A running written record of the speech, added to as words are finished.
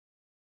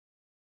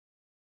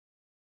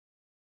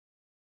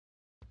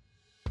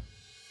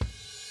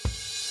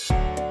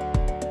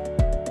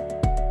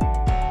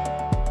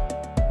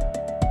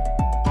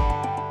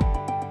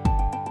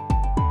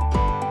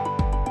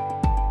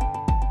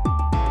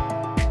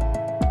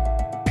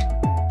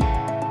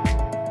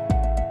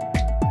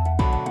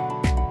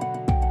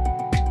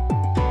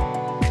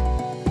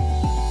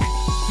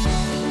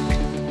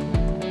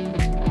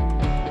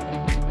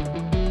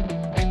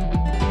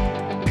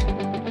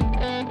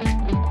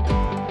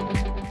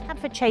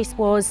Camford Chase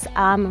was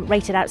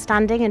rated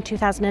outstanding in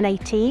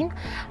 2018,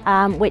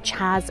 which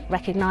has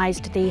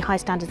recognised the high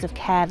standards of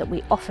care that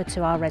we offer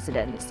to our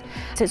residents.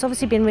 So it's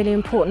obviously been really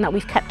important that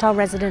we've kept our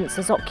residents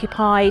as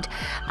occupied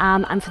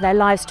and for their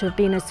lives to have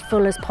been as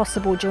full as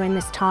possible during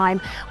this time.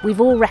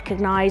 We've all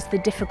recognised the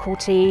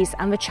difficulties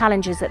and the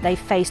challenges that they've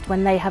faced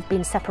when they have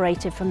been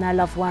separated from their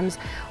loved ones.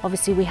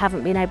 Obviously we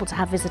haven't been able to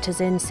have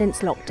visitors in since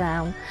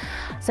lockdown.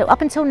 So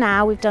up until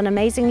now we've done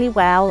amazingly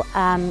well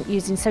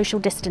using social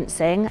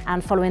distancing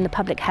and following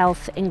the Public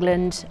Health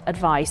England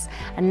advice,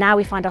 and now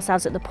we find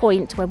ourselves at the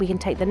point where we can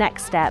take the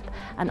next step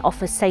and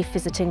offer safe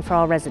visiting for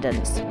our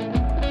residents.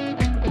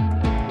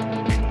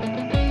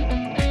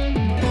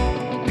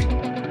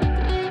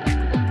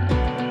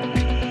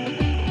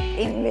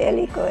 Been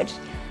really good,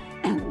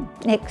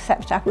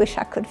 except I wish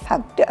I could have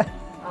hugged her.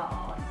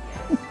 Oh,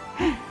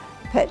 yes.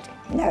 But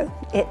no,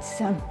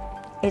 it's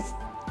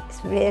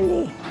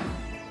really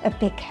a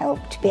big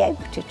help to be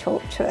able to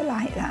talk to her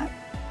like that.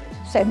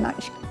 So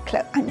much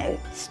I know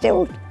it's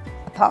still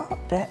apart,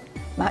 but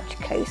much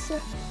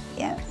closer.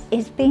 Yeah,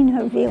 it's been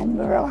a real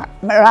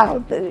morale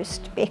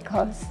boost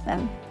because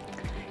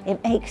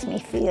it makes me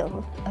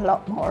feel a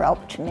lot more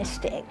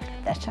optimistic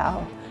that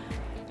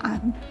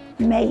I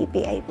may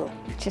be able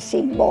to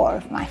see more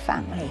of my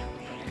family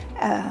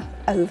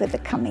over the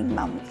coming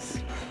months.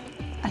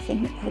 I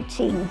think the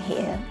team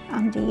here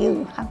under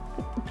you have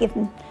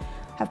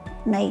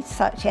made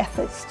such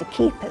efforts to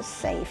keep us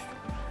safe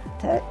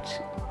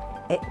that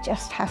it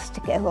just has to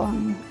go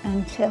on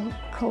until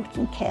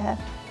Colten Care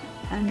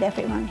and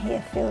everyone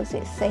here feels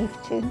it's safe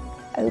to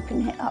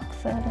open it up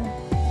further.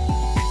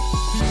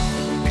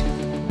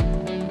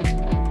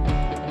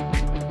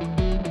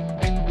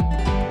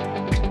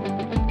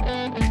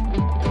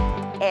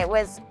 It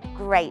was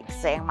great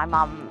seeing my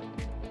mum.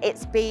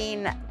 It's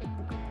been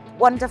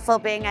wonderful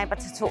being able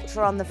to talk to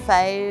her on the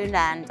phone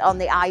and on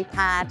the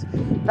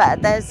iPad,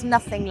 but there's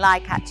nothing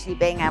like actually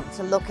being able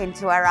to look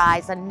into her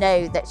eyes and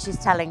know that she's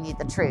telling you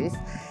the truth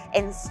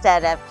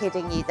instead of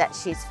kidding you that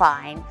she's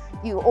fine.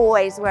 You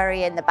always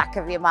worry in the back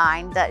of your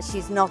mind that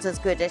she's not as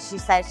good as she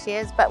says she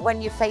is, but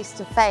when you're face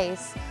to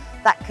face,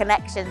 that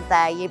connection's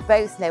there. You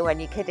both know when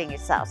you're kidding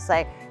yourself,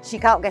 so she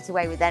can't get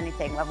away with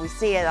anything when we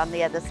see her on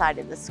the other side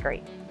of the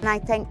screen. And I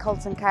think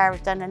Colten Care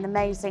have done an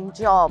amazing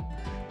job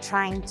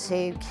trying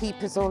to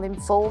keep us all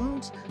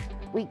informed.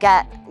 We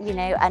get,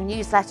 a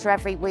newsletter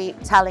every week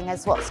telling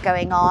us what's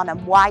going on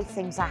and why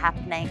things are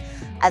happening,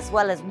 as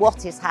well as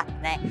what is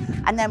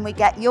happening. And then we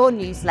get your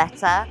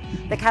newsletter,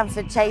 the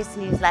Camford Chase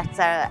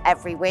newsletter,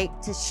 every week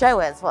to show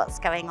us what's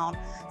going on.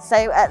 So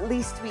at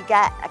least we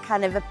get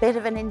a bit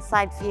of an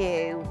inside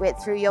view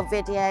through your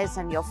videos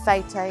and your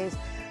photos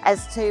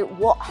as to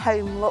what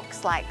home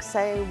looks like.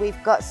 So we've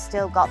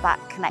still got that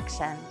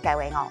connection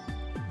going on.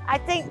 I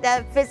think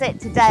the visit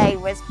today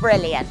was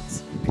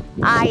brilliant.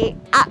 I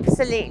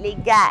absolutely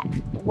get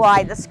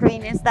why the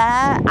screen is there.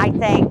 I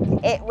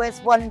think it was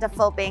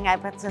wonderful being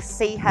able to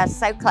see her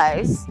so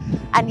close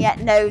and yet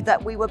know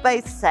that we were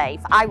both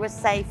safe. I was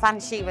safe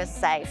and she was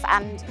safe,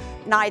 and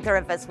neither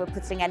of us were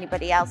putting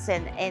anybody else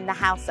in the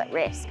house at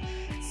risk.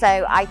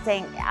 So I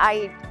think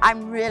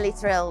I'm really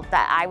thrilled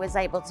that I was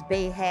able to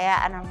be here,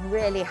 and I'm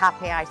really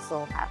happy I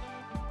saw her.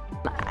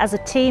 As a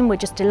team, we're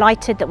just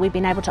delighted that we've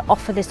been able to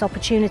offer this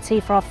opportunity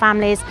for our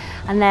families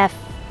and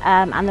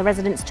the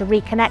residents to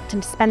reconnect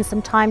and to spend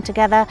some time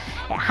together.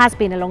 It has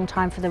been a long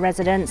time for the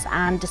residents,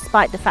 and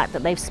despite the fact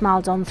that they've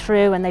smiled on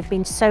through and they've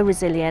been so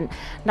resilient,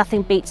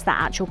 nothing beats that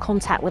actual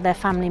contact with their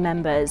family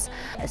members.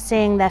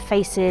 Seeing their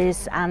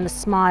faces and the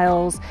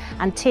smiles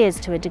and tears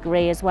to a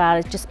degree as well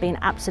has just been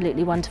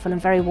absolutely wonderful and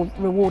very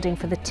rewarding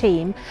for the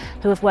team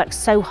who have worked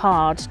so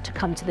hard to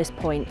come to this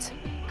point.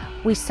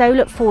 We so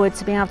look forward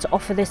to being able to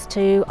offer this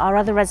to our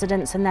other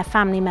residents and their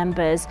family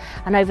members,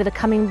 and over the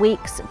coming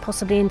weeks,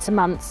 possibly into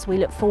months, we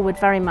look forward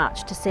very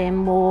much to seeing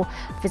more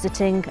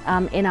visiting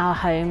in our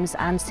homes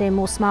and seeing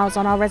more smiles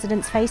on our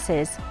residents'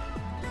 faces.